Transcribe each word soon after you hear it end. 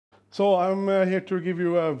So I'm here to give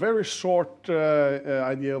you a very short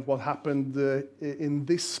idea of what happened in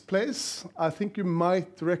this place. I think you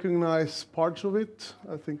might recognize parts of it.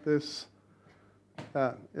 I think this,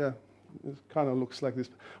 yeah, it kind of looks like this.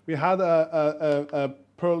 We had a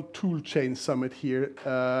Perl Toolchain Summit here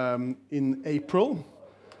in April.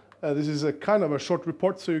 This is a kind of a short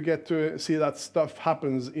report, so you get to see that stuff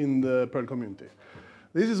happens in the Perl community.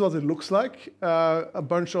 This is what it looks like, a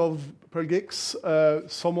bunch of Perl geeks.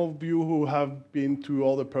 Some of you who have been to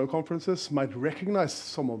other Perl conferences might recognize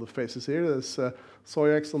some of the faces here. There's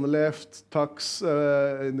Soyex on the left, Tux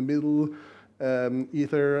in the middle,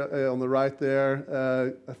 Ether on the right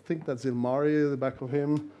there. I think that's Ilmari at the back of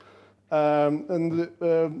him.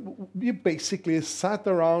 We basically sat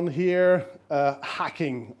around here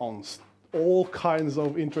hacking on all kinds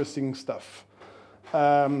of interesting stuff.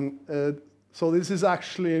 So this is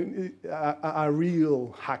actually a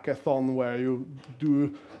real hackathon where you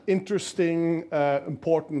do interesting,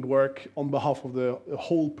 important work on behalf of the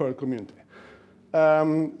whole Perl community.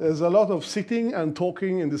 There's a lot of sitting and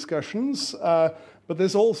talking and discussions, but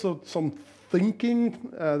there's also some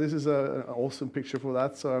thinking. This is an awesome picture for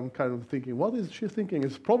that, so I'm kind of thinking, what is she thinking?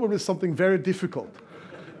 It's probably something very difficult.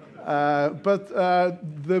 But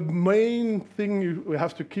the main thing we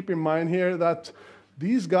have to keep in mind here that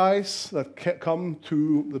these guys that come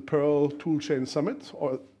to the Perl Toolchain Summit,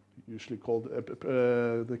 or usually called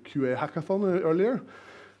the QA Hackathon earlier,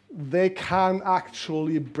 they can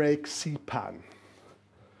actually break CPAN.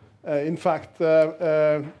 In fact,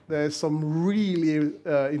 there's some really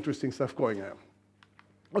interesting stuff going on.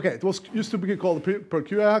 Okay, it used to be called the Perl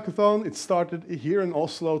QA Hackathon. It started here in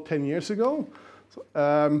Oslo 10 years ago. So,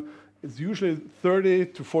 it's usually 30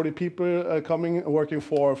 to 40 people coming, working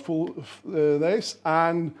for full days,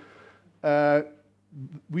 and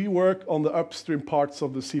we work on the upstream parts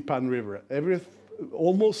of the CPAN river.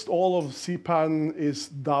 Almost all of CPAN is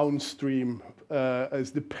downstream, is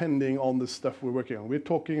depending on the stuff we're working on. We're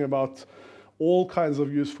talking about all kinds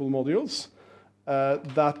of useful modules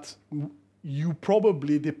that you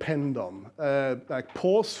probably depend on, like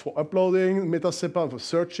PAUSE for uploading, MetaCPAN for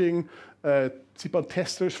searching, CPAN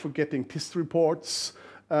testers for getting test reports,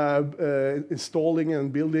 installing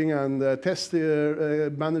and building and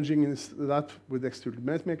managing that with Executed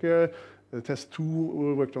MateMaker. Test 2,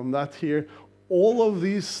 we worked on that here. All of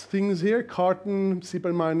these things here, Carton,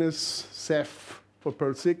 CPAN-, Ceph for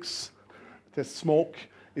Perl 6, Test Smoke,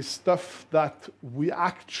 is stuff that we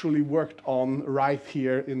actually worked on right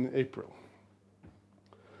here in April.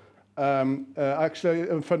 Actually,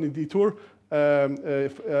 a funny detour.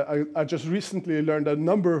 I just recently learned a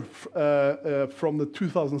number from the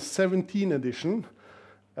 2017 edition.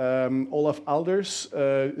 Olaf Alders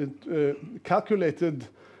calculated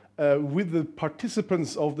with the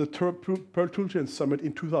participants of the Perl Toolchain Summit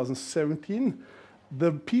in 2017,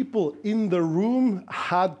 the people in the room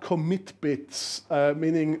had commit bits,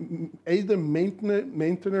 meaning either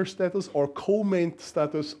maintainer status or co-maint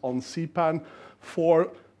status on CPAN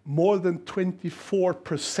for more than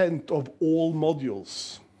 24% of all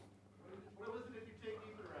modules. What was it if you take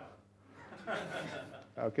Ether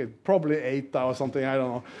out? Okay, probably 8 or something, I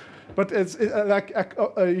don't know. But it's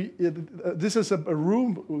this is a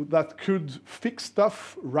room that could fix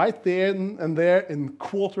stuff right there and there in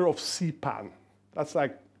quarter of CPAN. That's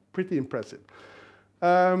like pretty impressive.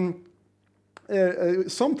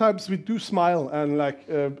 Sometimes we do smile and like,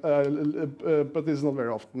 but it's not very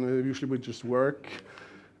often. Usually we just work.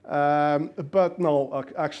 But no,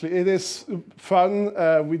 actually it is fun.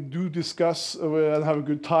 We do discuss and have a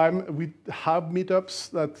good time. We have meetups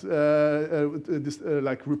that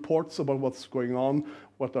like reports about what's going on,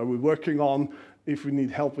 what are we working on, if we need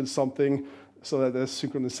help with something, so that there's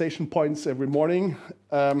synchronization points every morning.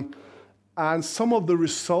 And some of the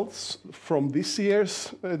results from this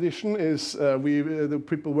year's edition is the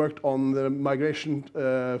people worked on the migration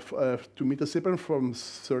to MetaCPAN from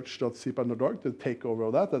search.cpan.org, the takeover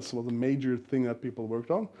of that. That's one of the major thing that people worked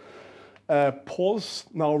on. PAUSE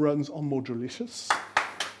now runs on Modulicious.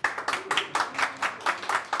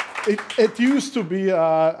 It used to be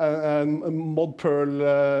a ModPerl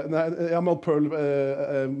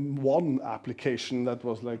 1 application that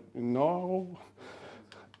was like, no.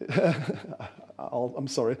 I'm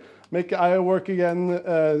sorry. I work again.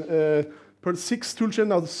 Perl 6 toolchain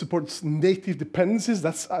now supports native dependencies.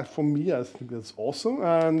 That's for me, I think that's awesome,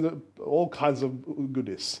 and all kinds of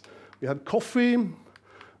goodies. We had coffee.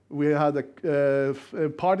 We had a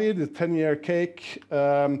party, the 10-year cake.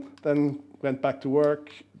 Then went back to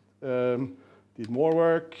work. Did more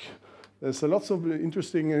work. There's lots of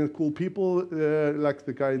interesting and cool people, like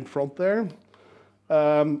the guy in front there.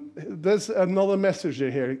 There's another message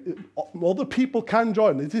here. Other people can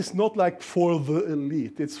join. It is not like for the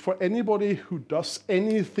elite. It's for anybody who does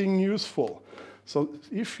anything useful. So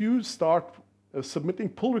if you start submitting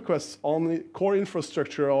pull requests on the core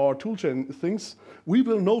infrastructure or toolchain things, we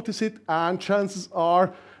will notice it, and chances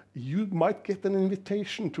are you might get an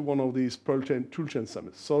invitation to one of these Perl Toolchain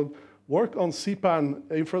Summits. So work on CPAN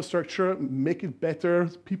infrastructure, make it better,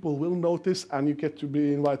 people will notice, and you get to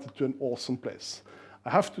be invited to an awesome place. I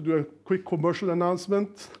have to do a quick commercial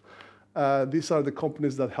announcement. These are the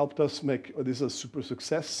companies that helped us make this a super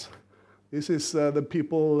success. This is the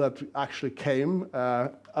people that actually came,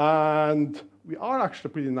 and we are actually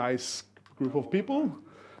a pretty nice group of people.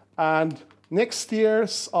 And next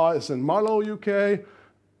year's is in Marlow, UK.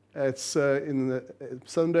 It's in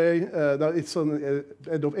Sunday. It's on the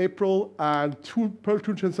end of April, and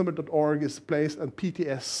perltoolchainsummit.org is the place, and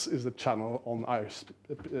PTS is the channel on irc.perl.org.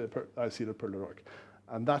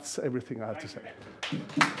 And that's everything I have to say.